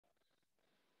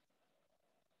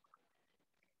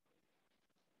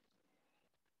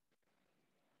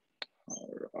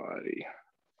righty.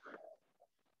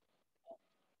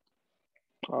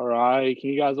 All right. Can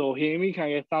you guys all hear me? Can I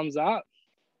get a thumbs up?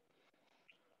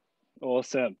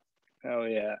 Awesome. Hell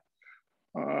yeah.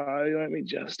 All right. Let me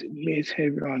just admit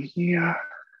everyone here.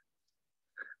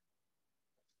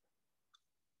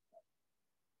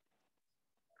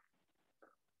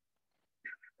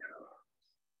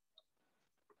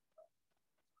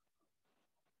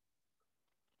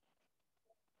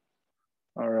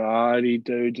 All righty,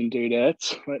 dudes and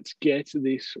dudettes. Let's get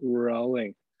this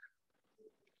rolling.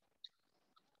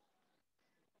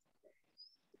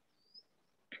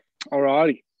 All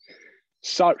righty.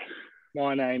 So,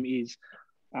 my name is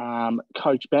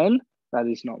Coach Ben. That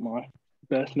is not my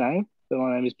birth name, but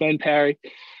my name is Ben Parry.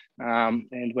 And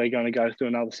we're going to go through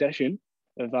another session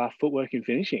of footwork and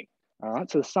finishing. All right.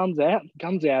 So the sun's out,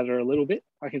 guns out a little bit.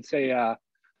 I can see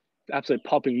absolute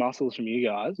popping muscles from you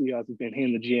guys. You guys have been here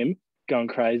in the gym going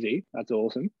crazy. That's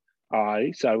awesome. All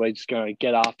right. So we're just going to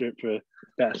get after it for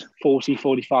about 40,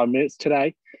 45 minutes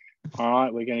today. All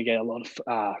right. We're going to get a lot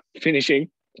of finishing,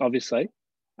 obviously,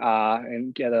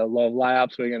 and get a lot of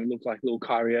layups. We're going to look like little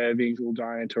Kyrie Irvings, little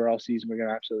Diane Taurosi's, and we're going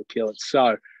to absolutely kill it.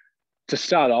 So to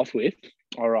start off with,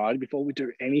 all right, before we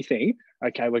do anything,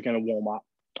 okay, we're going to warm up.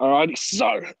 All right.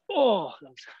 So, that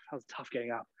was tough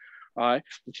getting up. All right.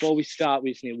 Before we start,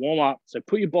 we just need to warm up. So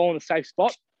put your ball in a safe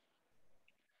spot.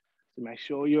 So make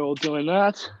sure you're all doing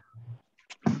that.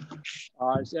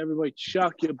 All right. So everybody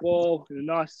chuck your ball in a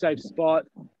nice safe spot.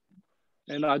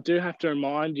 And I do have to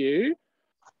remind you,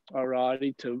 all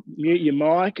righty, to mute your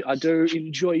mic. I do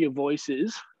enjoy your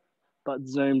voices, but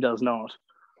Zoom does not.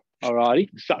 All righty.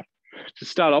 So to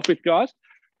start off with, guys,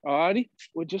 all righty,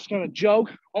 we're just going to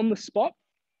jog on the spot.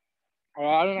 All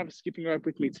right, I don't have a skipping rope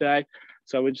with me today,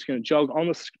 so we're just going to jog on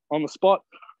the spot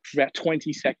for about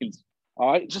 20 seconds.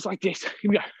 All right, just like this.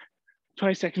 Here we go.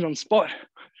 20 seconds on the spot.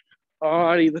 All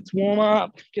righty, let's warm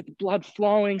up, get the blood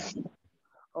flowing.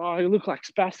 Oh, you look like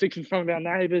spastics in front of our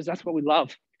neighbours. That's what we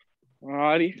love. All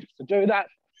righty, so do that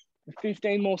for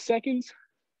 15 more seconds.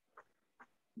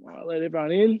 All right, let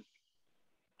everyone in.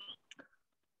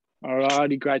 All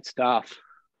righty, great stuff.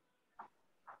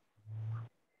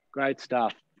 Great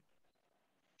stuff.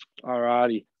 All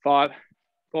righty, 5,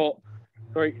 4,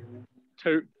 3,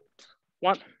 2,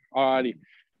 1. All righty,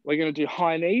 we're going to do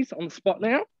high knees on the spot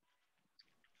now.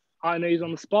 High knees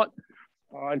on the spot.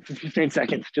 All right, for 15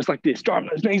 seconds, just like this. Driving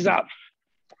those knees up.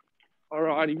 All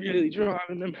righty, really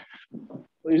driving them.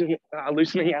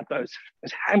 Loosening out those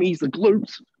hammies, the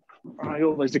glutes. All right,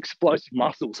 all those explosive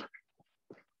muscles.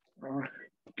 All right,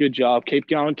 good job. Keep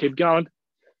going, keep going.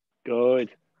 Good.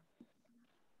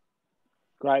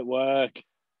 Great work.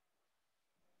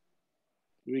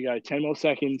 Here we go, 10 more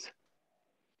seconds.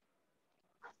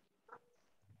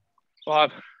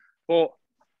 5, 4,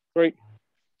 3,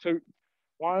 2,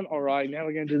 1. All right, now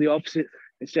we're going to do the opposite.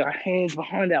 Let's do our hands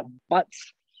behind our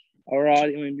butts. All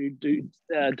right, and we're going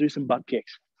to do some butt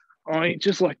kicks. All right,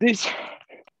 just like this.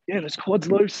 Yeah, those quads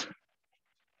loose.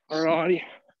 All righty.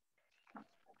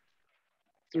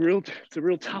 It's a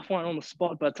real tough one on the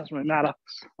spot, but it doesn't really matter.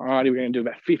 All righty, we're going to do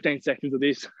about 15 seconds of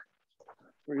this.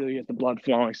 Really get the blood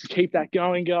flowing. So keep that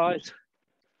going, guys.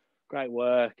 Great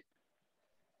work.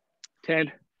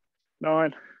 10,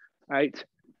 9, 8,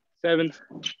 7,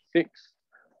 6,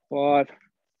 5,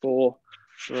 4,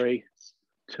 3,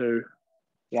 2,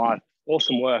 1.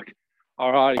 Awesome work.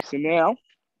 All righty. So now,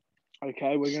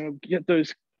 okay, we're going to get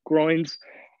those groins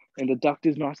and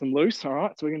adductors nice and loose. All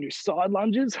right. So we're going to do side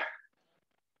lunges.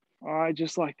 All right,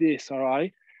 just like this. All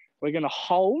right. We're going to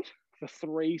hold for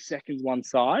 3 seconds one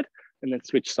side and then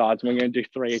switch sides. And we're going to do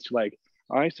 3 each leg.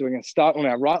 All right. So we're going to start on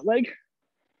our right leg.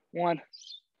 1,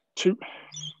 2,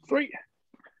 3.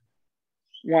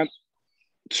 1,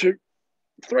 2,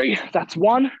 3. That's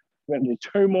 1. We're going to do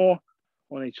 2 more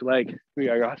on each leg. Here we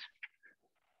go, guys.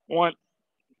 1,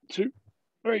 2,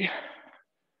 3.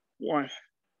 1,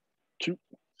 2,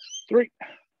 3.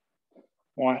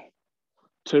 1,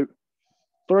 2,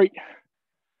 3.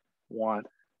 1,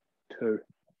 2,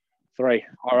 3.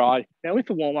 All right. Now with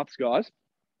the warm-ups, guys,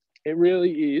 it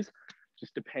really is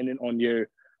just dependent on you.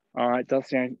 All right. It does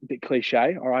sound a bit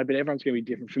cliche. All right. But everyone's going to be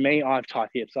different. For me, I have tight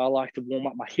hips. I like to warm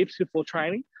up my hips before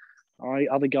training. All right.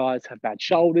 Other guys have bad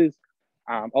shoulders.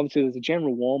 Obviously, there's a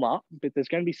general warm-up, but there's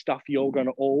going to be stuff you're going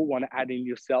to all want to add in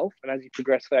yourself. And as you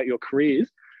progress throughout your careers,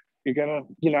 you're going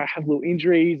to, have little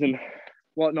injuries and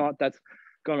whatnot that's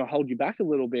going to hold you back a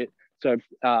little bit. So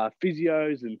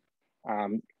physios and,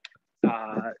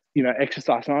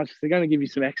 exercise scientists, they're going to give you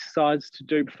some exercise to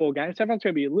do before games. So everyone's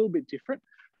going to be a little bit different.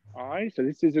 All right. So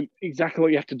this isn't exactly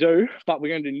what you have to do, but we're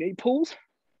going to do knee pulls.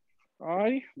 All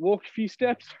right. Walk a few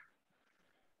steps,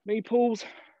 knee pulls.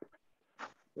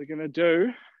 we're going to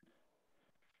do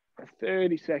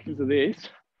 30 seconds of this.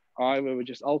 Where we're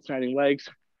just alternating legs.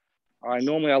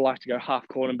 Normally I like to go half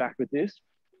court and back with this,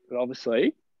 but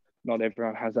obviously not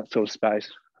everyone has that sort of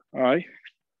space. All right.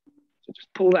 So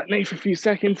just pull that knee for a few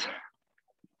seconds.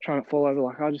 Try not to fall over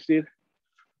like I just did.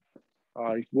 All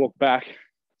right, walk back.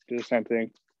 Do the same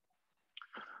thing.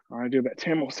 All right, do about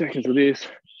 10 more seconds of this.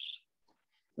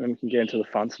 Then we can get into the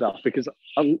fun stuff because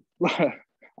I'm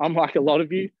like a lot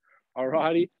of you. All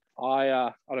righty.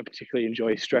 I don't particularly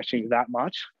enjoy stretching that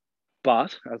much,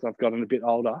 but as I've gotten a bit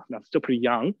older, and I'm still pretty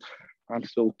young, I'm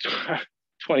still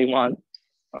 21.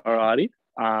 All righty.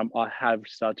 I have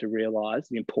started to realize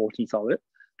the importance of it.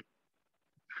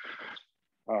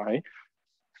 All right.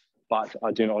 But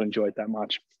I do not enjoy it that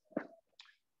much.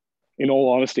 In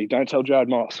all honesty, don't tell Jared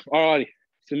Moss. All righty.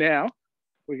 So now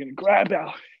we're going to grab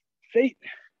our feet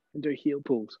and do heel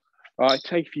pulls. All right.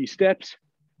 Take a few steps.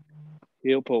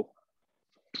 Heel pull.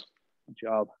 Good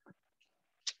job.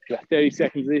 About 30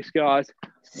 seconds of this, guys.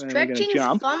 Stretching's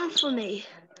fun for me.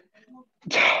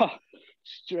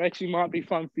 Stretching might be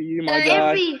fun for you, my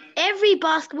guy. Every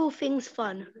basketball thing's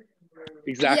fun.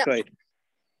 Exactly. Yep.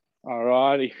 All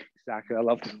righty. Exactly. I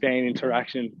love the fan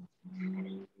interaction.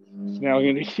 So now we're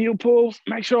going to do heel pulls.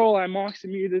 Make sure all our mics are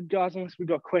muted, guys, unless we've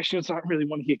got questions. I don't really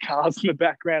want to hear cars in the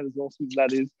background, as awesome as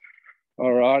that is.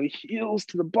 All righty. Heels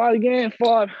to the butt again.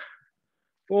 5,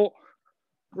 4,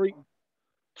 3,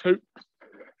 2,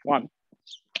 1.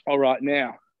 All right.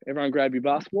 Now, everyone grab your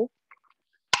basketball.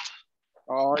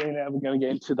 All right. Now we're going to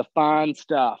get into the fun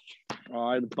stuff.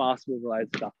 All right. The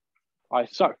basketball-related stuff. All right.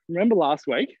 So remember last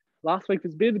week? Last week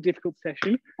was a bit of a difficult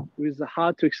session. It was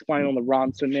hard to explain on the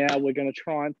run. So now we're going to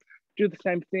try and do the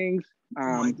same things,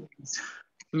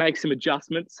 make some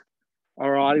adjustments.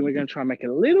 All righty. We're going to try and make it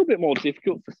a little bit more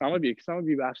difficult for some of you because some of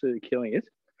you are absolutely killing it.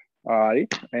 All righty.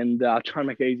 And try and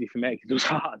make it easy for me because it was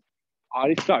hard. All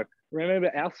righty. So remember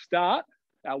our start,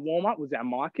 our warm-up was our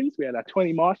Micans. We had our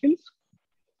 20 Micans.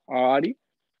 All righty.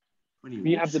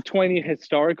 You have the 20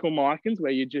 historical Micans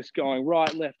where you're just going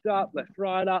right, left, up, left,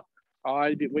 right, up. All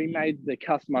right, we made the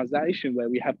customization where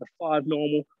we have the 5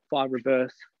 normal, 5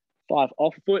 reverse, 5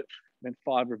 off foot, then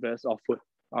 5 reverse off foot.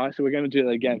 All right, so we're going to do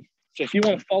that again. So if you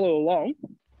want to follow along,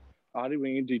 all right, we're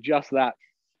going to do just that.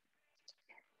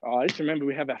 All right, so remember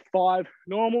we have our 5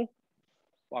 normal,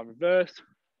 5 reverse,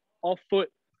 off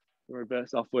foot,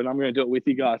 reverse off foot. I'm going to do it with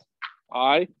you guys. All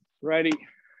right, ready,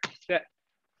 set,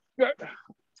 go.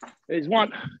 There's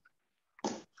 1,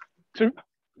 2.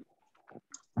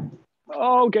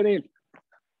 Oh, get in.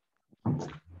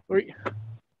 3,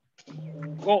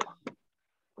 4.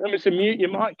 Remember to mute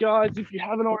your mic, guys, if you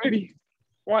haven't already.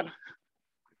 1,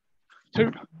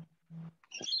 2,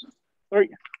 3,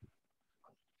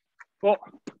 4,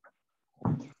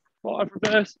 5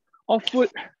 reverse off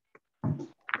foot.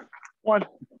 1,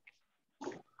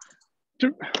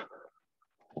 2,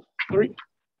 3,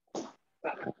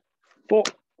 4,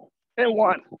 and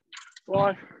 1.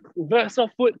 5 reverse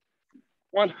off foot.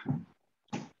 1,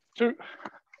 2,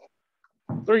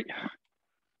 3,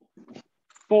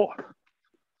 4,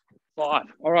 5.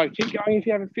 All right, keep going if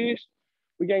you haven't finished.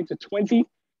 We're getting to 20.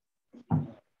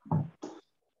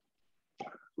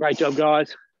 Great job,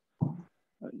 guys.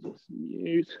 Just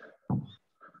mute.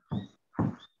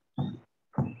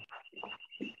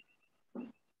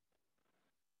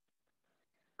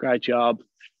 Great job.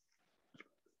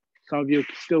 Some of you are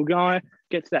still going.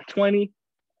 Get to that 20.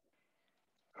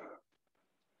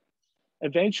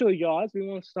 Eventually, guys, we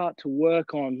want to start to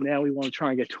work on, now we want to try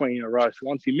and get 20 in a row. So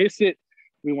once you miss it,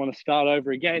 we want to start over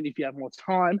again if you have more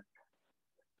time.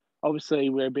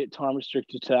 Obviously, we're a bit time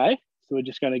restricted today, so we're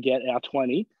just going to get our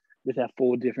 20 with our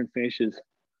 4 different finishes.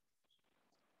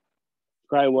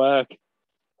 Great work.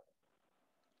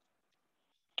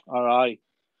 All right.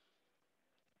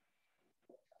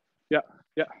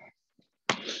 Yeah.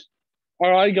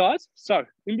 All right, guys. So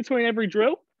in between every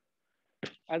drill,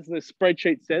 as the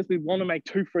spreadsheet says, we want to make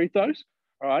 2 free throws.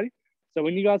 All right. So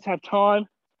when you guys have time,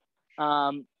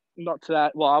 not today,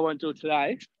 well, I won't do it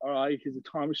today, all right, because of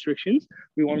time restrictions.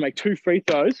 We want to make 2 free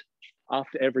throws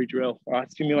after every drill, all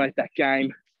right, simulate that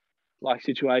game-like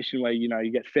situation where, you know,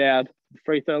 you get fouled at the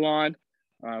free throw line.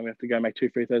 We have to go make 2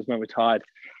 free throws when we're tired.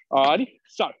 All righty,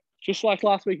 so just like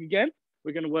last week again,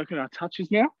 we're going to work on our touches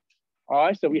now. All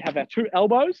right, so we have our 2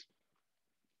 elbows.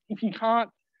 If you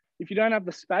don't have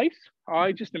the space,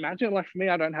 I just imagine, like for me,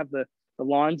 I don't have the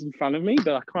lines in front of me,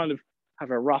 but I kind of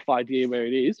have a rough idea where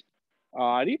it is.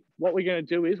 Alrighty, what we're going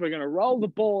to do is we're going to roll the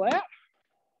ball out.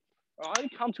 Alrighty,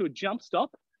 come to a jump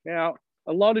stop. Now,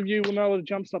 a lot of you will know what a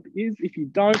jump stop is. If you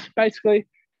don't, basically,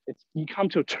 you come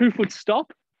to a 2-foot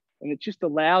stop, and it just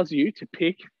allows you to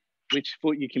pick which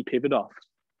foot you can pivot off.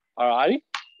 All righty.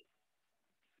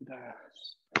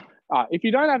 If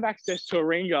you don't have access to a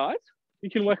ring, guys, you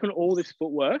can work on all this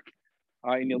footwork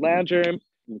in your lounge room,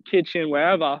 in the kitchen,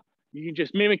 wherever. You can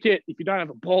just mimic it. If you don't have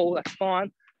a ball, that's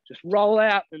fine. Just roll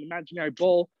out an imaginary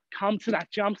ball, come to that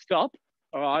jump stop,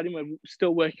 all right, and we're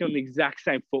still working on the exact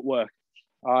same footwork.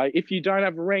 If you don't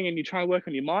have a ring and you're trying to work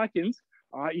on your Micans,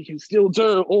 all right, you can still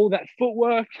do all that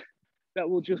footwork that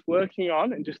we're just working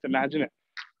on and just imagine it.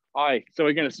 All right, so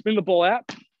we're going to spin the ball out,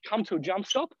 come to a jump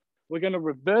stop. We're going to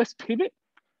reverse pivot.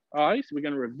 All right, so we're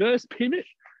going to reverse pivot,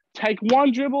 take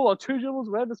one dribble or two dribbles,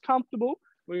 whatever's comfortable.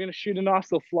 We're going to shoot a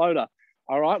nice little floater.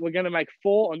 All right, we're going to make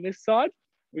 4 on this side.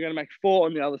 We're going to make 4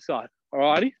 on the other side. All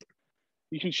righty.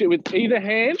 You can shoot with either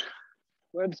hand,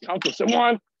 whatever's comfortable. So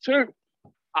 1, 2,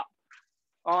 up.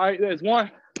 All right, there's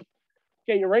 1.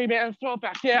 Get your rebound, throw it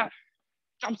back out.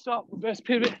 Jump stop, reverse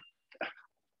pivot.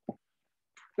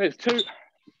 There's 2.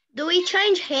 Do we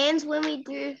change hands when we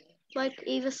do like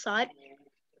either side?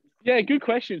 Yeah, good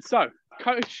question. So,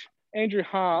 Coach Andrew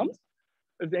Harms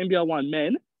of the NBL1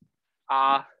 men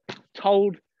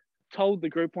told the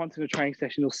group once in a training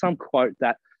session, or some quote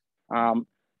that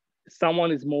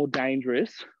someone is more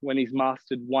dangerous when he's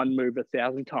mastered one move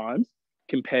 1,000 times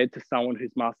compared to someone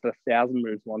who's mastered 1,000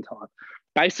 moves one time.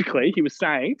 Basically, he was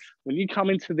saying when you come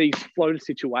into these floater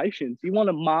situations, you want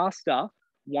to master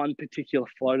one particular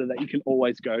floater that you can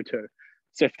always go to.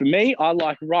 So for me, I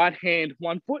like right hand,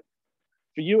 1 foot.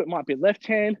 For you, it might be left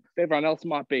hand. For everyone else, it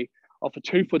might be off a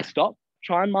 2-foot stop.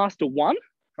 Try and master 1,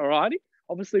 all righty?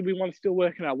 Obviously, we want to still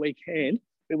work in our weak hand,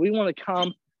 but we want to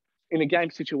come in a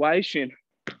game situation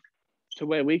to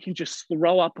where we can just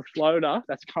throw up a floater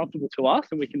that's comfortable to us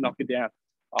and we can knock it down.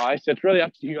 All right, so it's really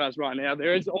up to you guys right now.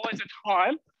 There is always a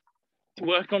time to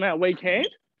work on our weak hand,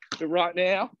 but right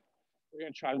now, we're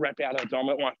going to try and rep out our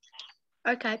dominant one.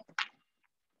 Okay.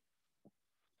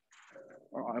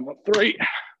 All right, I'm on 3.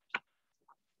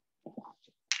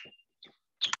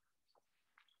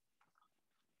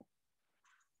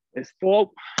 There's 4.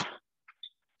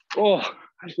 Oh,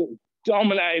 absolutely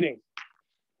dominating.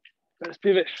 First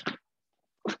pivot.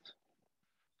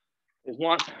 There's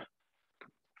 1.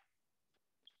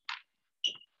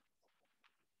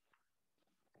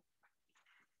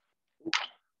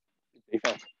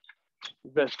 Defense.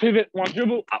 Reverse pivot, 1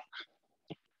 dribble, up.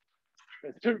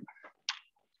 There's 2.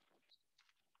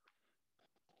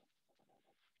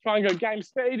 Try and go game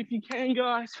speed if you can,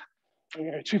 guys.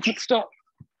 And go 2-foot stop.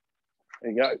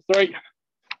 There you go, 3.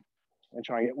 And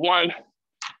try and get 1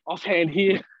 offhand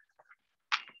here.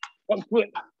 1 foot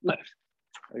left.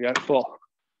 There you go, 4.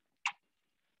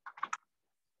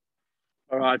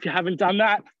 All right, if you haven't done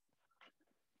that,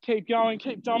 keep going,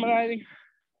 keep dominating.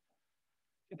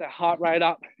 Get that heart rate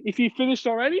up. If you finished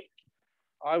already,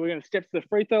 all right, we're going to step to the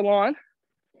free throw line.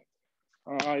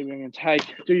 All right, we're going to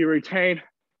do your routine,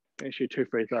 finish your 2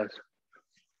 free throws.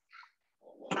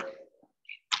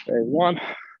 There's 1.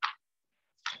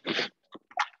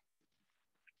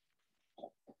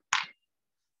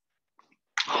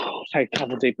 Take a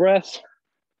couple of deep breaths.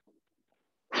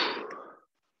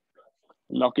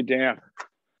 Knock it down.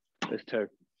 There's 2.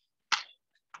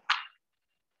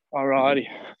 All righty.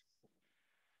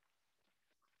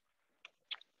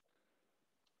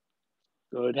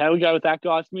 Good. How we go with that,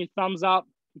 guys? Give me a thumbs up.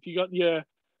 If you got your,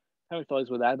 how many floaters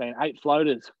would that have been? 8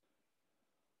 floaters.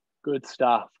 Good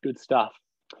stuff. Good stuff.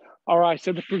 All right.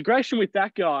 So the progression with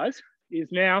that, guys, is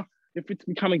now if it's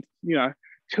becoming,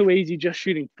 too easy just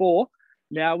shooting 4,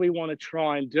 now we want to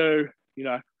try and do,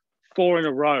 4 in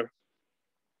a row.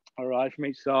 All right, from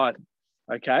each side.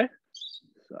 Okay.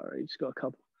 Sorry, just got a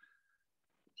couple.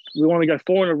 We want to go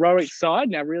 4 in a row each side.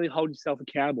 Now really hold yourself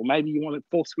accountable. Maybe you want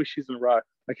 4 swishes in a row.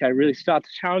 Okay, really start to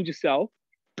challenge yourself.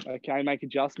 Okay, make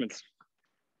adjustments.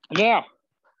 Now,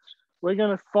 we're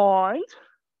going to find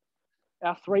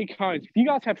our 3 cones. If you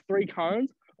guys have 3 cones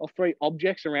or 3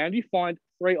 objects around you, find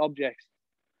 3 objects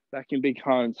that can be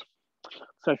cones.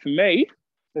 So for me,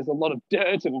 there's a lot of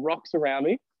dirt and rocks around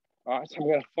me. All right, so I'm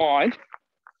going to find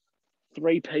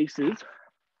 3 pieces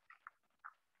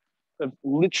of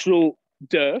literal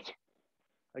dirt,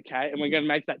 okay, and we're going to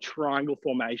make that triangle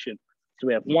formation. So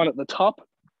we have 1 at the top.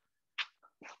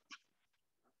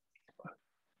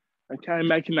 Okay,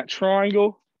 making that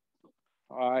triangle.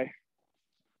 All right.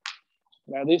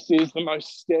 Now this is the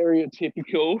most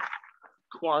stereotypical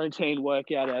quarantine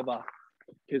workout ever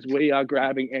because we are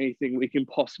grabbing anything we can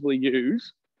possibly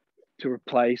use to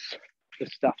replace the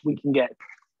stuff we can get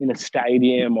in a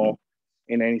stadium or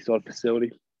in any sort of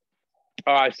facility.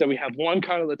 All right, so we have 1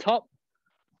 cone at the top,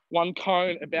 1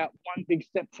 cone about 1 big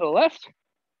step to the left,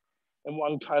 and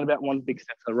 1 cone about 1 big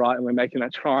step to the right, and we're making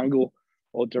that triangle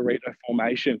or Dorito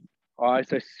formation. All right,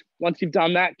 so once you've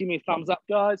done that, give me a thumbs up,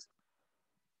 guys.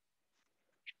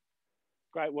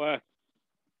 Great work.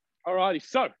 All righty,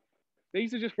 so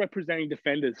these are just representing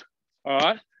defenders. All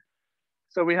right,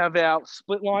 so we have our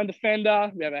split line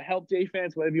defender, we have our help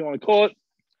defense, whatever you want to call it.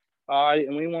 All right,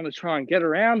 and we want to try and get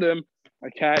around them,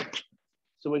 okay,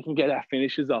 so we can get our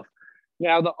finishes off.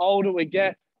 Now, the older we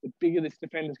get, the bigger this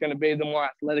defender is going to be, the more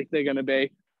athletic they're going to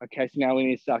be. Okay, so now we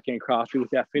need to start getting crafty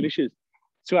with our finishes.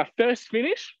 So our first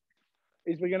finish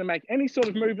is we're going to make any sort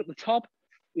of move at the top.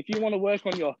 If you want to work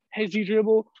on your hezzy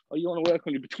dribble, or you want to work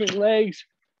on your between legs,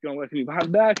 you want to work on your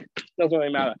behind back, doesn't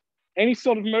really matter. Any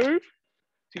sort of move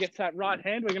to get to that right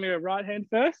hand, we're going to go right hand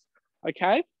first,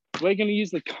 okay? We're going to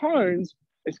use the cones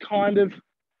as kind of,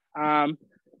 I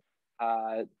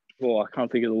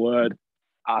can't think of the word,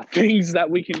 things that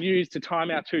we can use to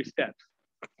time our 2 steps.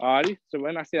 Alrighty, so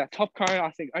when I see that top cone,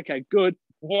 I think, okay, good,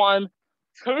 1,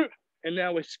 2, and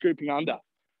now we're scooping under.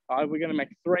 All right, we're going to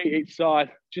make 3 each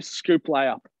side, just scoop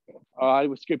layup. All right,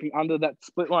 we're scooping under that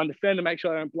split line defender, make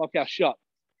sure they don't block our shot.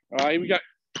 All right, here we go.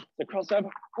 The crossover,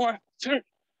 1, 2,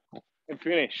 and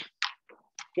finish.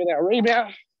 Get our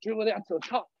rebound, dribble it out to the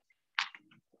top.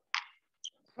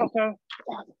 Crossover,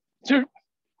 1, 2,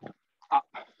 up.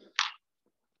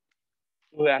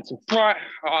 Dribble it out to the front.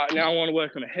 All right, now I want to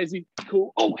work on a hezzy.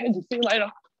 Cool. Oh, hezzy, see you later.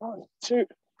 1, 2.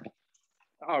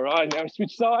 All right, now we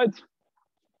switch sides.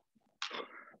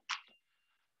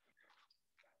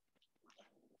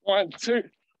 1, 2,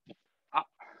 up.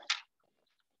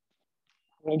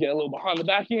 I'm gonna get a little behind the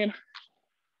back in.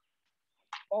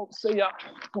 Oh, see ya.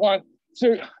 1,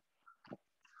 2.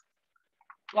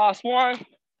 Last one.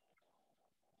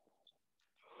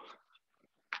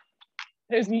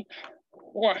 Hezzy.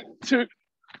 1, 2,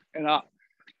 and up.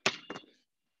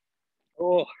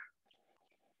 Oh,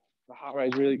 the heart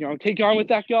rate's really going. Keep going with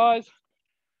that, guys.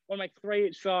 Want to make 3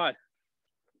 each side.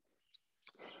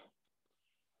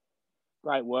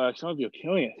 Great work. Some of you are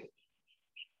killing it.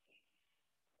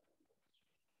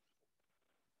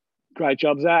 Great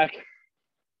job, Zach.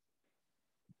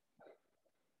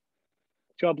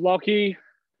 Job, Lockie.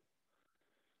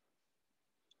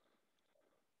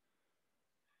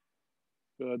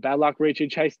 Good. Bad luck, Richard.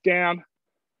 Chase down.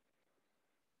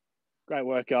 Great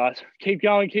work, guys. Keep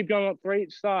going on 3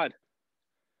 each side.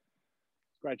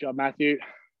 Great job, Matthew.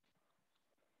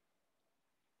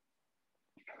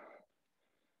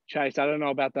 Chase, I don't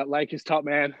know about that Lakers top,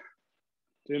 man.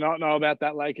 Do not know about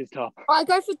that Lakers top. I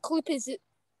go for Clippers.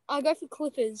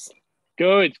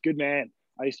 Good man.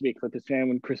 I used to be a Clippers fan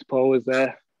when Chris Paul was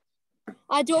there.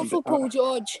 I do it for Paul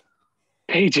George.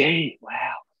 PG,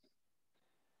 wow.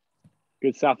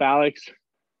 Good stuff, Alex.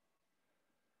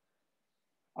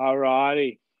 All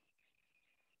righty.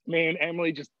 Me and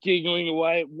Emily just giggling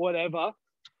away, whatever.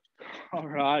 All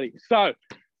righty. So,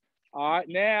 all right,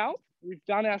 now we've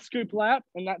done our scoop lap,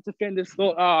 and that defender's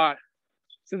thought, all right,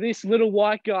 so this little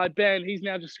white guy, Ben, he's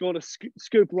now just scored a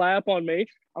scoop layup on me.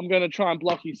 I'm going to try and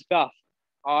block his stuff.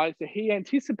 All right, so he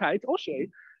anticipates, or she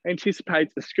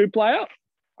anticipates the scoop layup.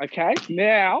 Okay,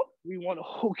 now we want to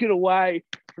hook it away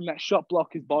from that shot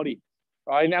blocker's body.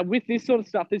 All right, now with this sort of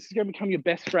stuff, this is going to become your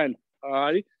best friend. All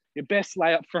right, your best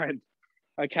layup friend.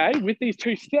 Okay, with these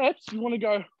 2 steps, you want to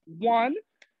go 1,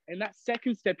 and that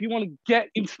second step, you want to get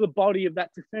into the body of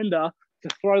that defender to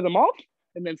throw them off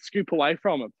and then scoop away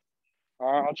from them.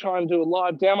 All right, I'll try and do a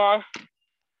live demo.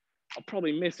 I'll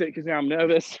probably miss it because now I'm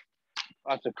nervous.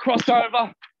 I have to cross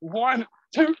over, 1,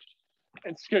 2,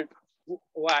 and scoop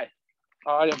away.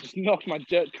 All right, I've just knocked my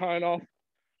dirt cone off.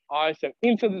 All right, so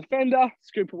into the defender,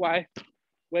 scoop away.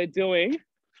 We're doing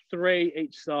 3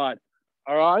 each side.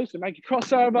 All right, so make a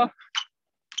crossover.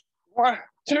 1,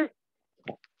 2,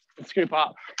 and scoop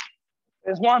up.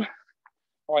 There's 1. I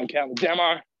won't count the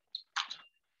demo.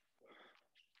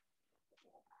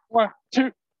 1,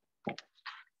 2.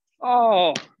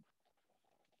 Oh.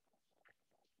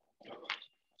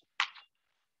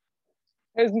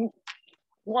 There's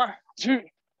 1, 2.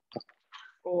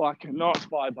 Oh, I cannot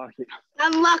spy bucket.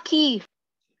 Unlucky.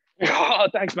 Oh,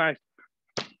 thanks, mate.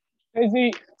 There's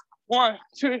 1,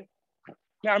 2.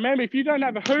 Now, remember, if you don't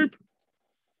have a hoop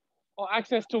or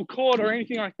access to a court or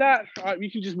anything like that, all right,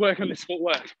 you can just work on this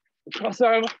footwork.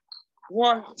 Crossover.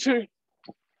 1, 2.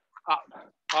 Up.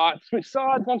 All right, switch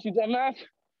sides once you've done that.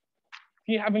 If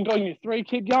you haven't gotten your 3,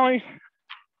 keep going.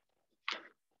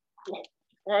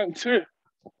 1, 2.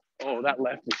 Oh, that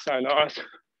left is so nice.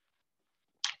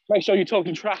 Make sure you're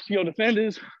talking trash to your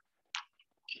defenders.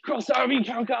 Crossover, you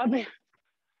can't guard me.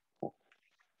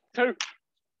 2.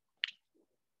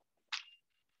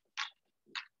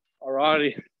 All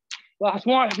righty. Last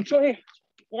one, 3.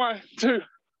 1, 2.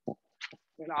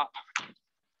 And up.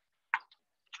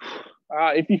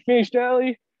 If you finished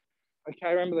early,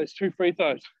 okay, remember those 2 free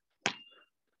throws.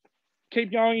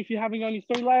 Keep going if you're having only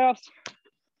 3 layups.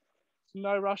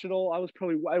 No rush at all. I was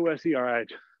probably way worse at your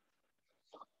age.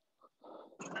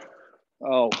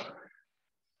 Oh,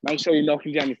 make sure you're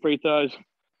knocking down your free throws.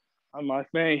 Unlike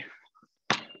me.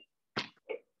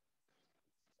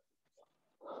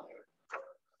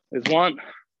 There's 1.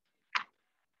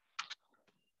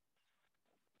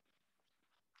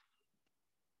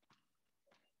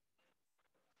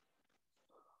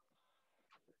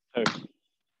 2.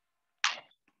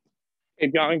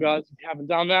 Keep going, guys. If you haven't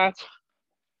done that,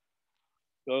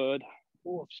 good.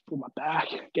 Oh, I've just pulled my back.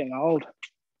 Getting old.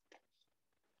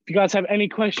 If you guys have any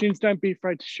questions, don't be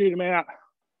afraid to shoot them out.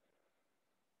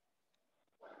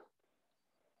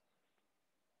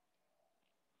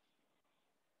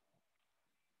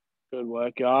 Good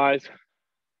work, guys.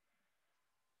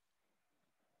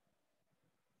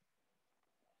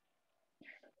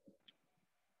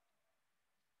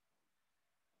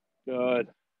 Good.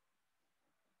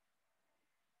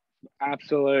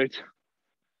 Absolute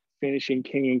finishing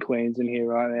king and queens in here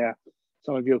right now.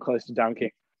 Some of you are close to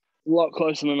dunking. A lot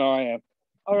closer than I am.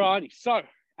 All righty. So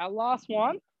our last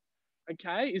one,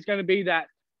 okay, is going to be that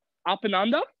up and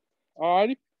under. All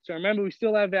righty. So remember, we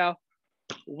still have our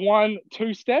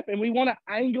 1-2 step, and we want to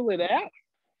angle it out.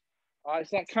 All right.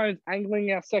 So that kind of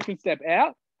angling our second step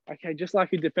out. Okay. Just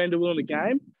like a defender will in a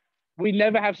game. We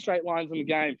never have straight lines in the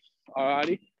game. All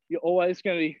righty. You're always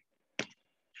going to be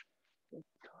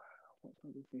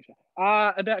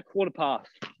about quarter past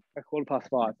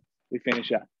 5 we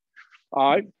finish at.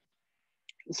 All right,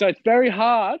 so it's very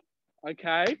hard,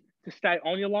 okay, to stay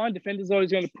on your line. Defender's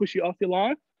always going to push you off your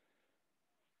line.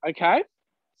 Okay,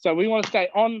 so we want to stay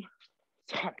on.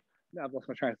 Sorry, now I've lost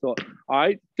my train of thought. All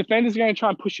right, defender's going to try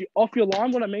and push you off your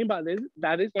line. What I mean by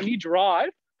that is when you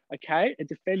drive, okay, a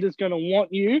defender's going to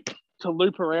want you to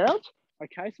loop around.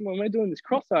 Okay, so when we're doing this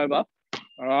crossover,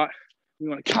 all right, we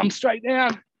want to come straight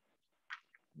down.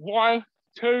 1,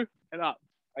 2, and up.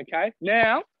 Okay,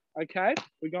 now, okay,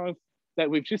 we're going that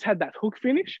we've just had that hook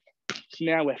finish. So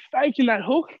now we're faking that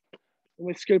hook and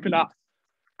we're scooping up.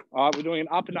 All right, we're doing an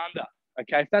up and under.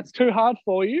 Okay, if that's too hard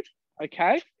for you,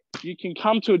 okay, you can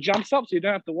come to a jump stop so you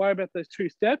don't have to worry about those 2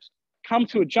 steps. Come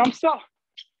to a jump stop,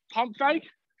 pump fake,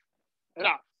 and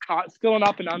up. All right, still an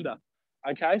up and under.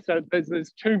 Okay, so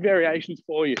there's 2 variations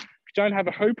for you. If you don't have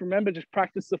a hoop, remember, just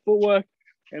practice the footwork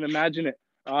and imagine it.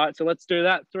 All right, so let's do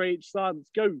that. 3 each side. Let's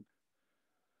go.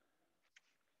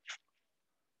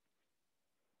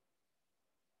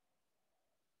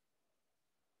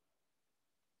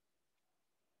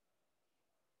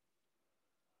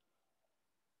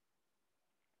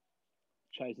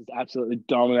 Chase is absolutely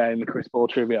dominating the Chris Paul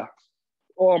trivia.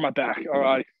 Oh, my back. All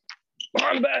right.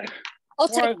 On the back.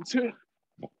 1, 2.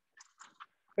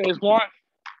 There's 1.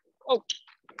 Oh,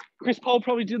 Chris Paul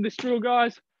probably did this drill,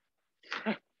 guys.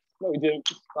 No, he didn't.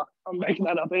 I'm making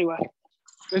that up anyway.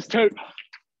 There's 2.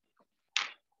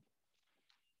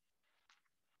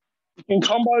 You can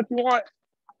combo if you want.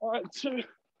 All right, 2.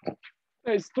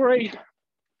 There's 3.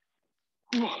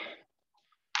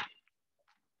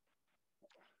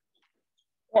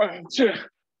 1, 2.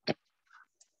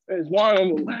 There's 1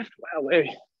 on the left. Wow,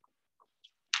 Larry.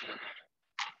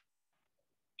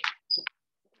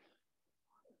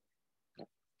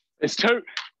 There's 2.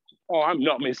 Oh, I'm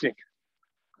not missing.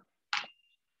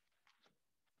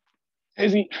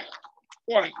 There's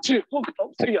 1, 2. Look,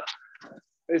 I'll see ya.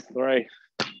 There's 3.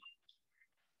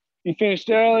 You finished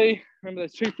early. Remember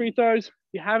those 2 free throws. If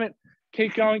you haven't,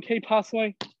 keep going, keep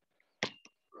hustling.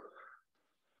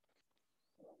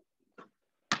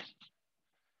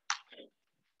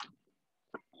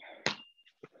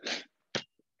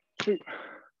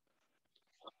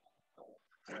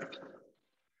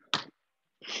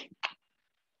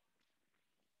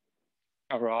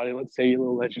 All righty, let's see you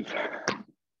little legends.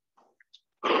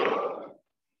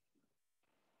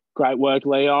 Great work,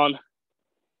 Leon.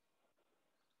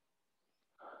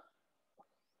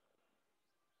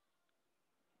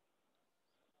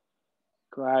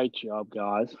 Great job,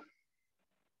 guys.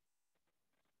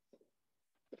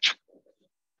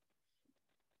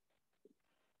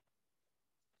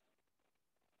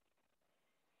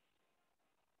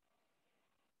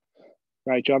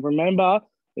 Great job. Remember,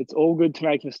 it's all good to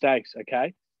make mistakes,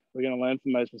 okay? We're going to learn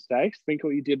from those mistakes. Think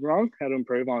what you did wrong, how to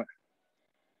improve on it.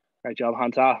 Great job,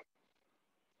 Hunter.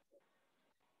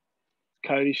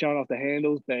 Cody showing off the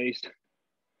handles, beast.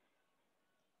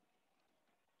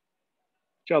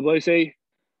 Job, Lucy.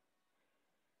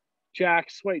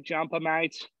 Jack, sweet jumper,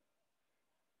 mate.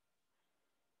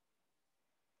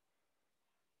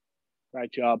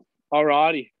 Great job. All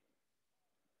righty.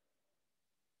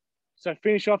 So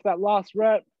finish off that last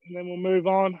rep and then we'll move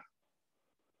on.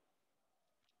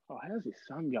 Oh, how's this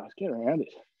sun, guys? Get around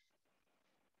it.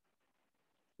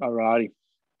 All righty.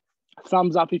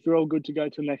 Thumbs up if you're all good to go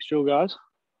to the next drill, guys.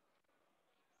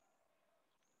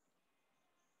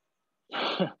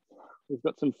 We've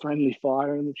got some friendly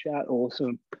fire in the chat.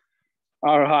 Awesome.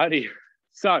 All righty.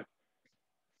 So,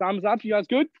 thumbs up. You guys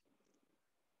good?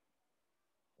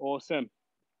 Awesome.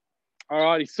 All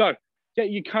righty. So,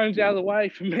 get your cones out of the way.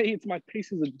 For me, it's my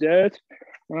pieces of dirt.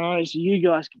 All right. So, you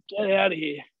guys can get out of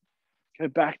here. Go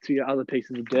back to your other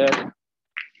pieces of dirt.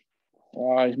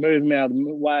 All right. Move them out of the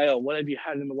way or whatever you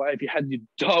had in the way. If you had your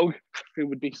dog who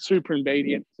would be super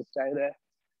obedient to stay there,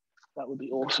 that would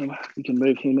be awesome. You can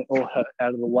move him or her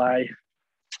out of the way.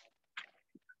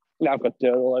 Now I've got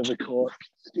dirt all over the court.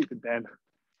 Stupid Ben.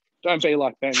 Don't be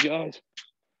like Ben, guys.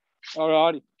 All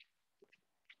righty.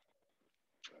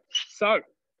 So,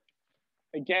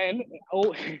 again,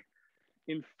 all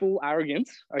in full arrogance.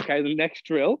 Okay, the next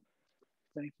drill.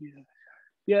 Thank you.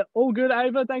 Yeah, all good,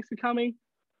 Ava. Thanks for coming.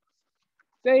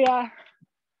 See ya.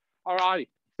 All righty.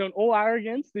 So, in all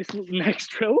arrogance, this next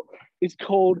drill is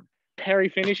called Perry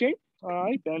finishing. All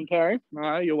right, Ben Perry. All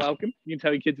right, you're welcome. You can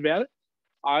tell your kids about it.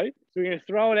 All right, so we're going to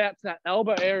throw it out to that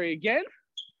elbow area again.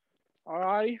 All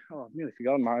righty. Oh, I've nearly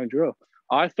forgotten my own drill.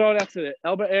 All right, throw it out to the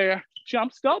elbow area.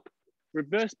 Jump stop.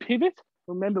 Reverse pivot.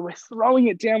 Remember, we're throwing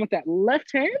it down with that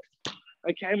left hand.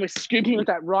 Okay, and we're scooping with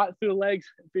that right through the legs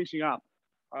and finishing up.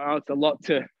 All right, it's a lot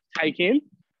to take in.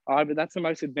 All right, but that's the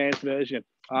most advanced version.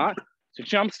 All right, so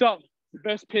jump stop,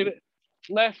 reverse pivot,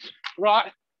 left,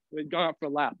 right. We're going up for a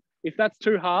lap. If that's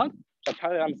too hard, I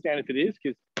totally understand if it is,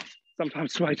 because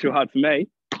sometimes it's way too hard for me.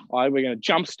 All right, we're going to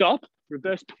jump stop,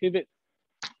 reverse pivot,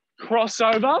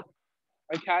 crossover,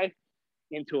 okay,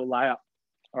 into a layup.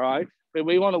 All right, but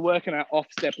we want to work on our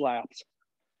off-step layups,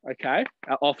 okay,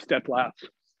 our off-step layups.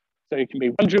 So it can be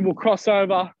one dribble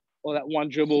crossover or that one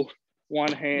dribble,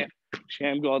 one hand,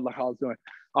 sham god like I was doing.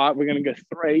 All right, we're going to go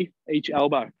 3 each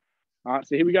elbow. All right,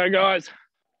 so here we go, guys.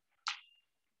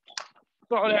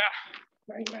 Throw it out.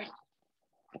 Bang, bang.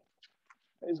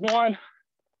 There's one.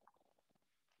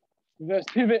 Reverse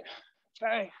pivot.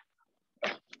 Bang.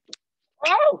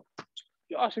 Oh,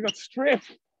 gosh, I got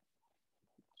stripped.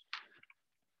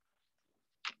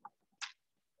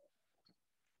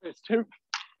 There's 2.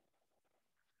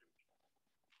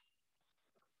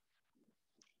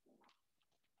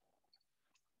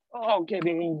 Oh, get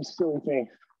in, you silly thing.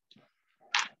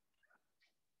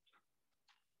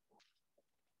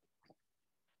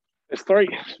 There's 3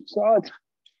 sides.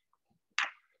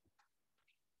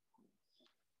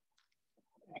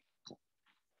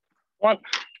 One.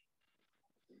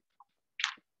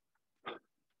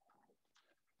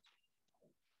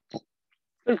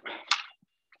 Two.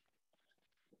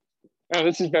 Now,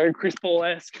 this is very Chris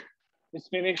Paul-esque. This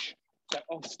finish, that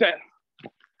off step.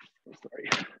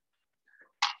 3.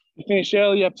 You finish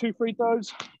early, you have 2 free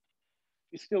throws.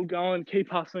 You're still going,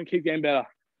 keep hustling, keep getting better.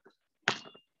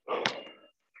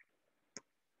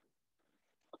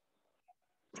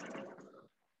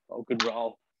 Oh, good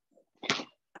roll.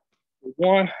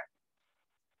 1.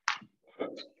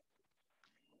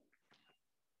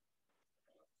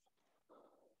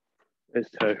 There's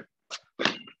 2.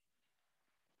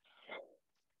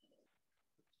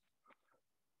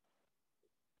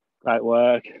 Great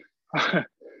work.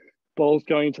 Ball's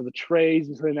going into the trees,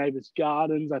 into the neighbor's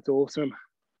gardens. That's awesome.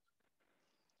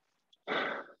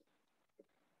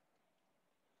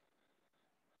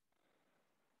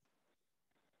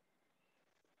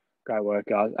 Great work,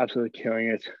 guys. Absolutely killing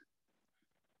it.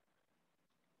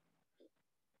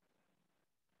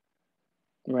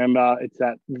 Remember, it's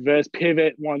that reverse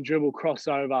pivot, one dribble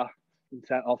crossover. It's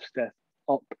that off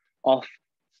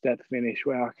step finish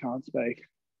where I can't speak.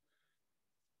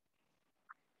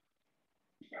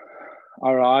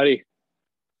 All righty.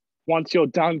 Once you're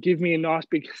done, give me a nice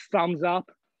big thumbs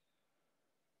up.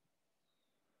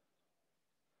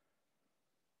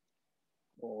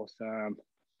 Awesome.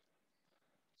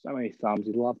 So many thumbs.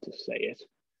 You'd love to see it.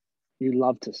 You'd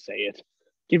love to see it.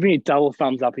 Give me a double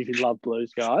thumbs up if you love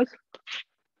blues, guys.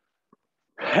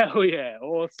 Hell yeah.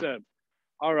 Awesome.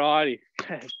 All righty.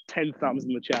 10 thumbs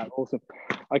in the chat. Awesome.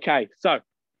 Okay. So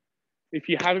if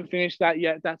you haven't finished that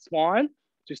yet, that's fine.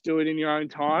 Just do it in your own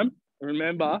time. And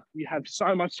remember, you have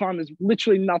so much time. There's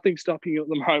literally nothing stopping you at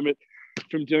the moment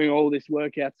from doing all this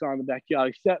work outside in the backyard,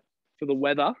 except for the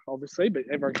weather, obviously, but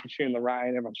everyone can shoot in the rain.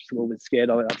 Everyone's just a little bit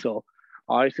scared of it. That's all.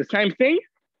 All right, it's the same thing.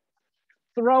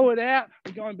 Throw it out.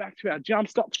 We're going back to our jump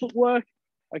stop footwork.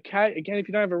 Okay, again, if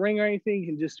you don't have a ring or anything, you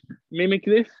can just mimic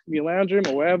this in your lounge room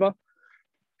or wherever.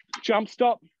 Jump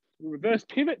stop, reverse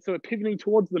pivot. So we're pivoting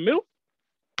towards the middle.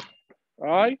 All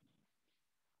right.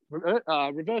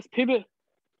 Reverse pivot,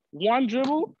 one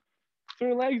dribble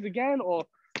through legs again, or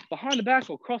behind the back,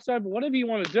 or crossover, whatever you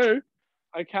want to do.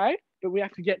 Okay. But we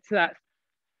have to get to that.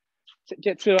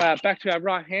 Back to our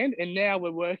right hand, and now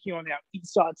we're working on our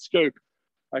inside scoop.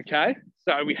 Okay.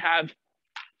 So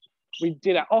we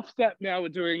did our off step. Now we're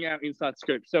doing our inside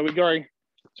scoop. So we're going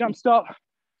jump stop,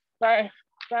 bang,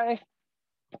 bang,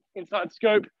 inside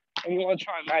scoop, and you want to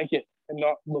try and make it and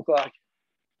not look like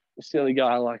a silly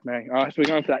guy like me. All right, so we're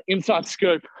going for that inside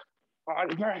scoop. All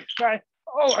right, bang, bang.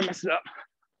 Oh, I messed it up.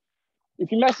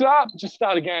 If you mess it up, just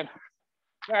start again.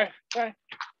 Bang, bang.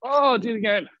 Oh, do it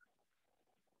again.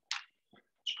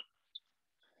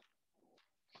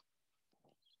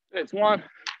 There's one.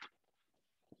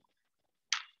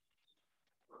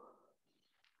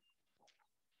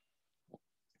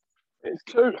 There's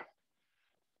two.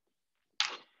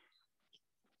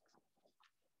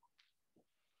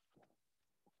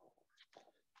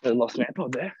 I lost an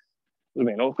AirPod there. Would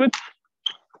have been awkward.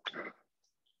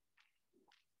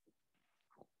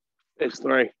 There's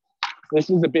three. This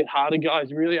is a bit harder,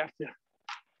 guys. You really have to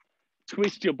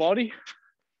twist your body.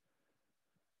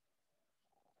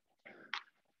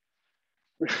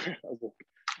 That was an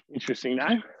interesting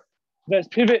name. There's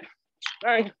pivot.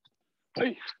 Bang.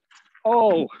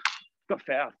 Oh, got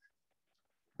fouled.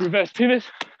 Reverse pivot.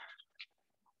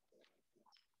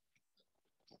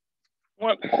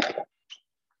 One.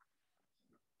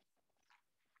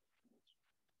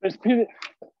 Reverse pivot.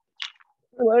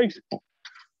 Two legs.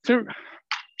 Two.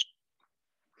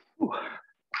 Ooh.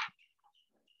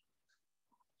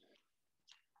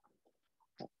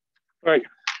 Right.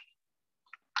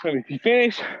 So if you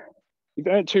finish, you've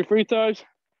earned 2 free throws.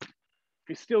 If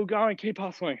you're still going, keep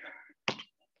hustling.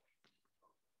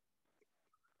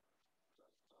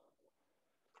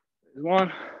 There's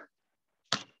one.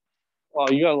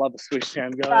 Oh, you gotta love the swish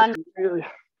sound, guys. Really,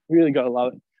 really gotta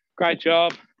love it. Great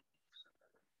job.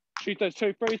 Shoot those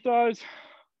 2 free throws.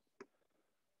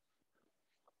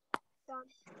 Done.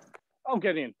 I'll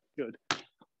get in. Good.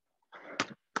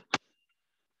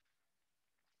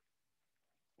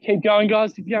 Keep going,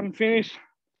 guys, if you haven't finished.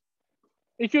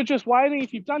 If you're just waiting,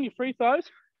 if you've done your free throws,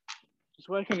 just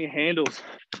work on your handles.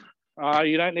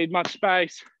 You don't need much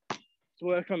space to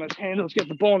work on those handles. Get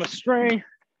the ball on a string.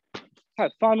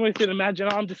 Have fun with it. Imagine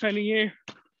I'm defending you.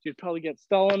 You'd probably get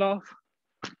stolen off.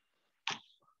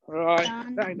 All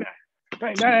right. Bang, bang,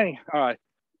 bang, bang. All right.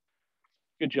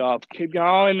 Good job. Keep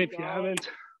going if you haven't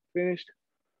finished.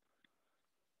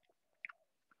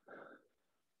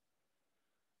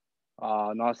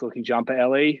 Oh, nice looking jumper,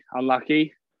 Ellie.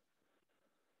 Unlucky.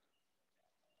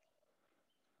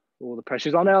 Oh, the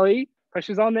pressure's on, Ellie.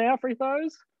 Pressure's on now, free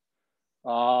throws.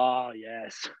 Oh,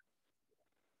 yes.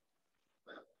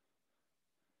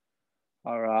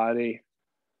 All righty.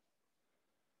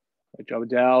 Good job,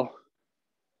 Adele.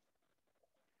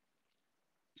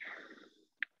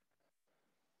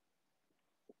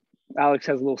 Alex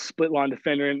has a little split line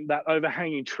defender in that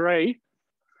overhanging tree.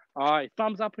 All right,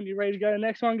 thumbs up when you're ready to go to the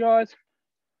next one, guys.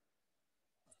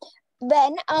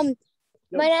 Ben,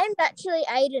 my name's actually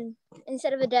Aiden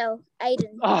instead of Adele.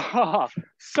 Aiden. Oh,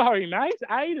 sorry, mate.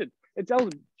 Aiden.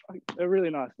 Adele's a really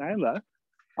nice name, though.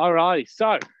 All righty,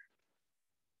 so.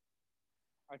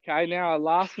 Okay, now our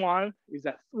last one is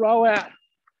that throw out.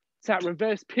 It's that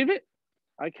reverse pivot.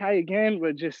 Okay, again,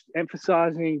 we're just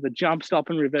emphasizing the jump stop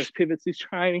and reverse pivots this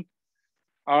training.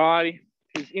 All righty,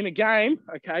 because in a game,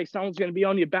 okay, someone's going to be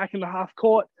on your back in the half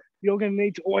court. You're going to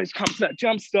need to always come to that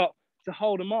jump stop to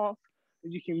hold them off.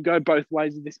 And you can go both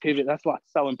ways with this pivot. That's like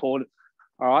so important.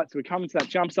 All right, so we're coming to that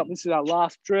jump stop. This is our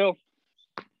last drill.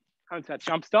 Coming to that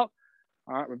jump stop.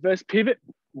 All right, reverse pivot,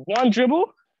 one dribble,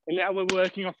 and now we're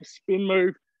working off a spin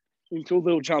move into a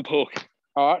little jump hook.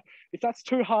 All right, if that's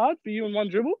too hard for you in one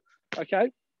dribble, okay,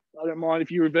 I don't mind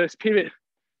if you reverse pivot,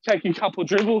 take a couple of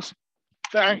dribbles,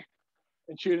 bang,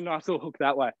 and shoot a nice little hook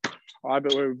that way. All right,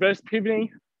 but we're reverse pivoting,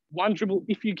 one dribble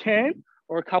if you can,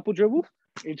 or a couple dribbles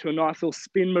into a nice little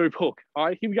spin move hook. All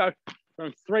right, here we go.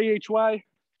 Going 3 each way.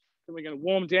 Then we're going to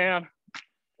warm down,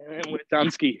 and then we're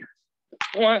done ski.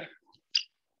 One.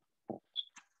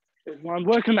 There's one.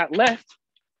 Work on that left.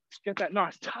 Just get that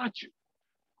nice touch.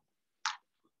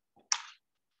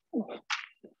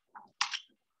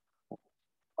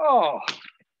 Oh.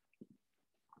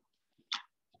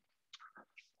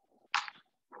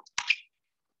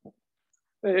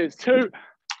 There's 2.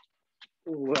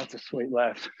 Oh, that's a sweet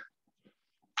left.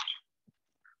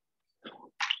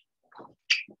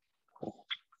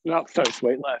 Not so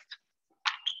sweet left.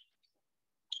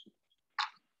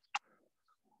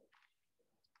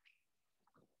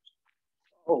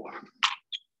 Oh.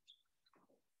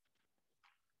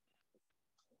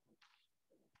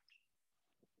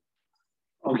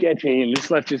 I'll get you in.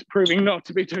 This left is proving not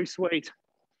to be too sweet.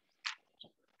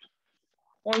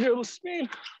 One little spin.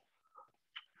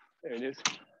 There it is.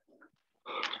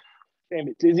 Damn, a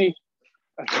bit dizzy.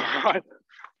 That's all right.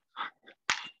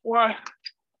 Why?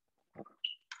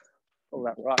 Oh,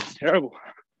 that right's terrible.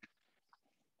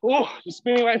 Oh, you're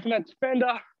spinning away from that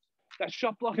defender. That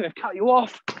shot blocker, they've cut you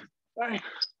off. Hey.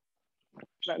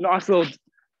 That nice little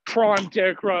prime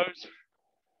Derek Rose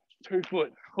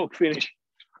 2-foot hook finish.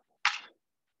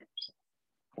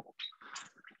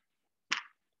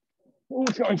 Oh,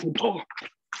 it's going for the ball.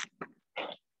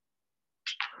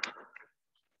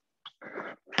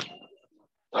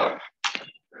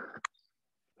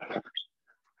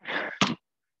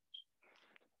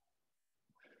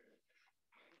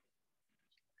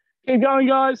 Keep going,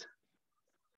 guys.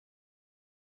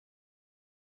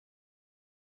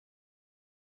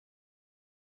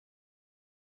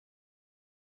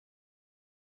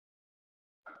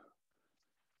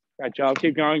 Great job.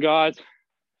 Keep going, guys.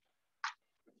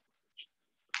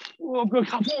 Oh, I've got a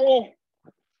couple more.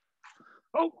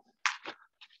 Oh.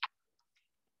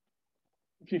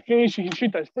 If you finish, you can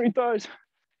shoot those free throws.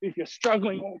 If you're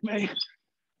struggling like me,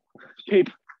 keep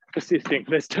persisting.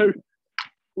 There's 2.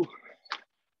 Ooh.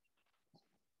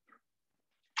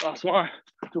 Last one.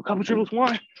 Do a couple dribbles.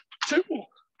 1, 2.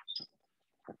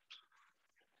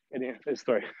 Get in. There's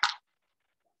 3.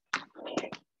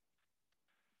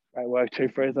 Great work. 2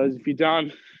 free throws if you're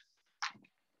done.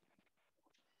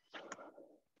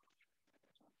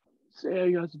 See how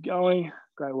you guys are going.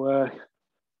 Great work.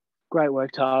 Great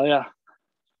work, Talia.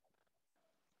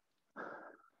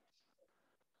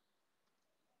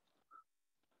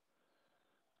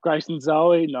 Grace and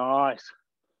Zoe, nice.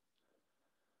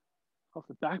 Off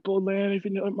the backboard land, if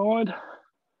you don't mind.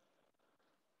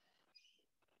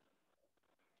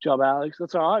 Job, Alex.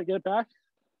 That's all right. Get it back.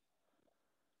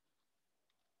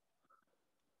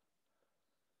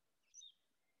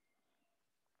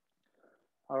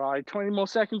 All right, 20 more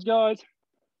seconds, guys.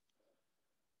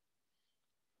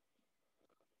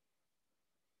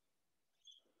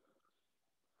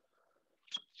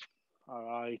 All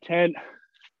right, 10,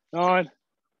 9,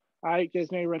 8, get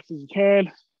as many reps as you can.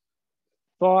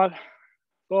 5,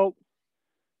 4,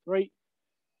 3,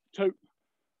 2,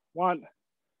 1.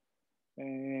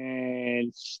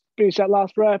 And finish that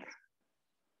last rep.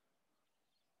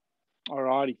 All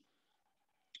righty.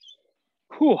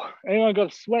 Cool. Anyone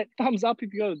got a sweat? Thumbs up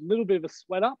if you got a little bit of a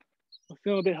sweat up. I'm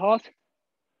feeling a bit hot.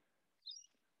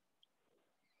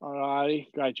 All righty.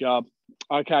 Great job.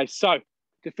 Okay, so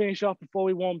to finish off, before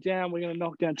we warm down, we're going to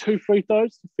knock down 2 free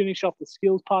throws to finish off the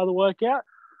skills part of the workout.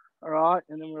 All right,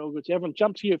 and then we're all good. So everyone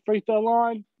jump to your free throw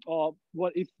line, or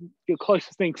what if your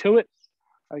closest thing to it.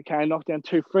 Okay, knock down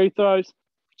 2 free throws. If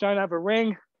you don't have a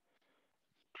ring,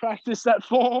 practice that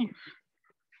form.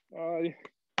 All right,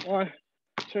 1,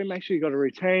 2, make sure you got a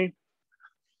routine.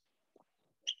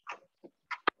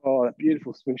 Oh, that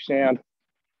beautiful swoosh sound.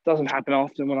 Doesn't happen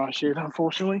often when I shoot,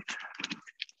 unfortunately.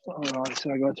 All right,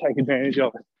 so I got to take advantage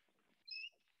of it.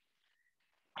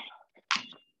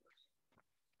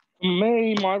 For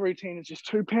me, my routine is just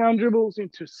 2-pound dribbles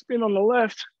into spin on the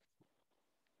left.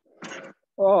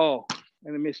 Oh,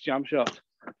 and a missed jump shot.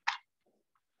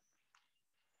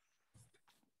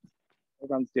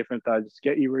 Everyone's different though. Just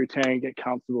get your routine, get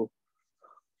comfortable.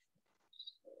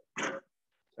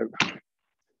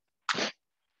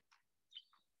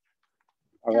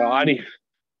 All righty.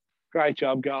 Great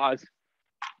job, guys.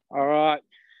 All right.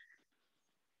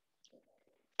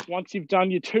 Once you've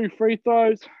done your 2 free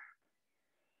throws,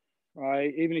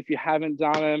 right, even if you haven't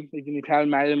done them, even if you haven't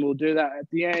made them, we'll do that at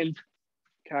the end.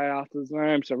 Okay, after the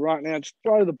Zoom. So right now, just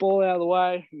throw the ball out of the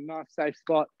way. Nice, safe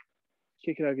spot.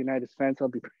 Kick it over your native fence. That'll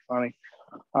be pretty funny.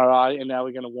 All right, and now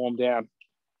we're going to warm down.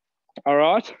 All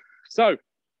right, so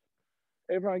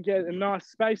everyone get a nice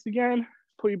space again.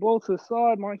 Put your ball to the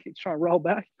side. Mine keeps trying to roll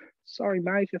back. Sorry,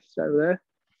 mate, you have to stay over there.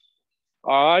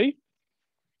 All right,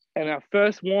 and our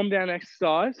first warm down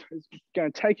exercise is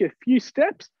going to take a few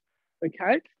steps.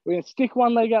 Okay, we're going to stick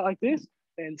one leg out like this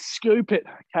and scoop it.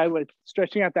 Okay, we're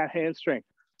stretching out that hamstring.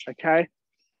 Okay,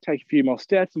 take a few more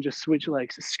steps and just switch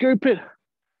legs. So scoop it,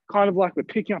 kind of like we're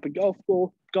picking up a golf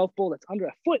ball that's under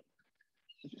our foot,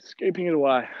 just scooping it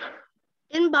away.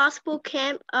 In basketball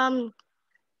camp,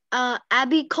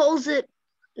 Abby calls it,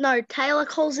 no, Taylor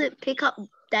calls it pick up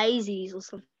daisies or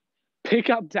something. Pick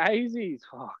up daisies.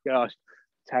 Oh gosh,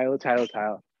 Taylor.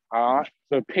 All right,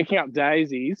 so picking up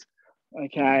daisies.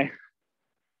 Okay,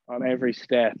 on every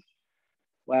step.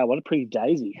 Wow, what a pretty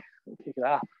daisy. We'll pick it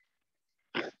up.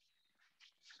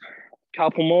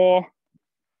 Couple more.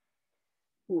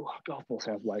 Ooh, golf ball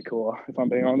sounds way cooler, if I'm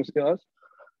being honest, guys.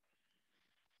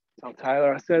 Tell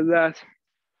Taylor I said that.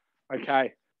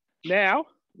 Okay. Now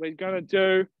we're going to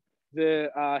do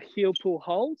the heel pull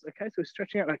holds. Okay, so we're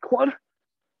stretching out that quad.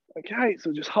 Okay,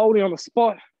 so just holding on the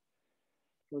spot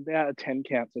for about a 10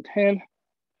 count. So 10,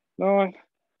 9,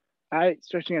 8,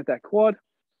 stretching out that quad.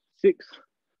 6,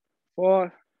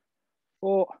 5,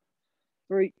 4,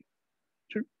 3,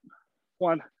 2,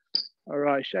 1. All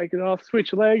right, shake it off.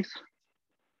 Switch legs.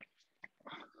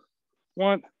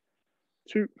 1,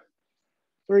 2,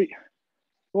 3,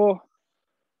 4,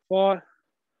 5,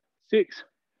 6,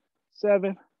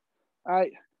 7,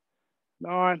 8,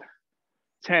 9,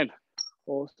 10.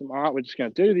 Awesome. All right, we're just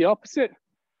going to do the opposite.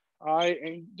 All right,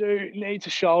 and do knee to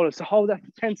shoulder. So hold that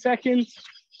for 10 seconds.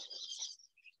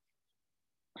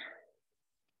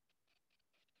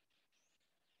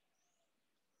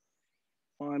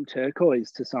 I'm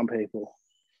turquoise to some people.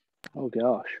 Oh,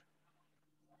 gosh.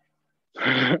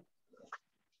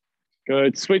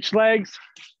 Good. Switch legs.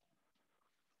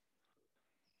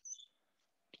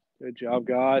 Good job,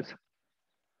 guys.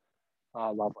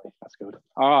 Oh, lovely. That's good.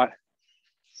 All right.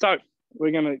 So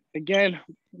we're going to, again,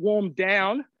 warm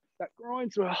down that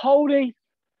groin. So we're holding,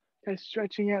 okay,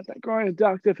 stretching out that groin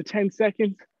adductor for 10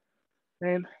 seconds.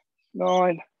 10,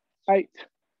 9, 8,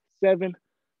 7,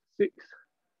 6,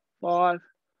 5,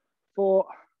 4,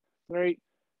 3,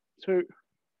 2,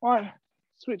 1.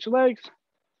 Switch legs.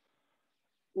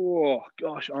 Oh,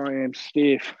 gosh, I am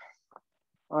stiff.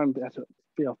 I'm about to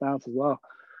be off balance as well.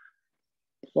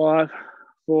 5,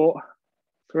 4,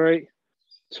 3,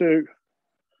 2,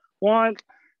 1.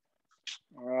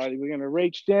 All righty, we're going to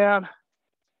reach down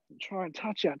and try and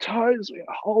touch our toes. We're going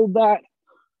to hold that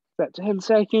about 10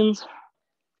 seconds.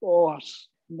 Oh,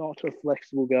 not a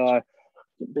flexible guy.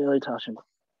 Barely touching.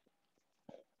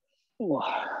 Oh,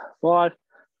 5,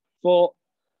 4,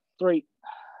 3,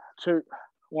 2,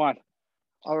 1.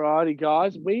 All righty,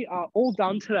 guys, we are all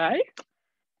done today.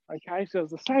 Okay, so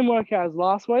it's the same workout as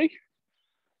last week.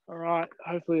 All right,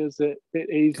 hopefully it's a bit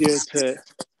easier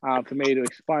for me to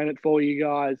explain it for you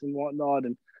guys and whatnot,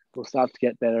 and we'll start to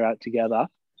get better at it together.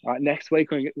 All right, next week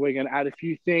we're going to add a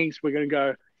few things. We're going to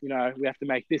go, we have to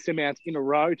make this amount in a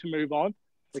row to move on.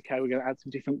 Okay, we're going to add some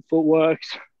different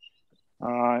footworks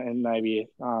and maybe,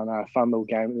 I don't know, a fun little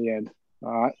game at the end.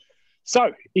 All right,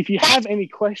 so if you have any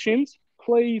questions,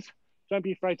 please don't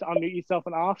be afraid to unmute yourself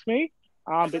and ask me.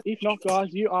 But if not, guys,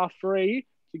 you are free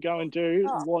to go and do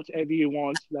whatever you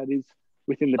want that is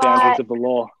within the boundaries of the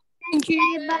law. Thank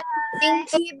you. Bye.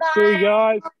 Thank you. Bye. See you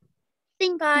guys.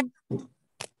 Bye.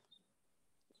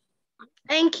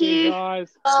 Thank See you you.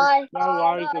 guys. Bye. No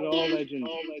worries at all, legend.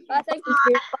 Bye. Thank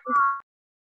you.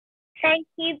 Thank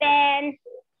you, Ben.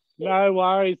 No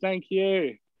worries. Thank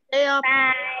you. See ya.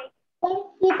 Bye. Thank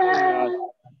you. Bye.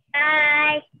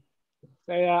 Bye.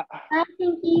 See ya. Bye.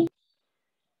 Thank you.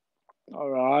 All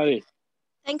righty.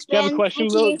 Thanks, Do you have Ben. a question?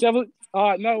 Thank you. All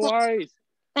right, no worries.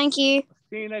 Thank you.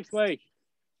 See you next week.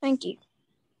 Thank you.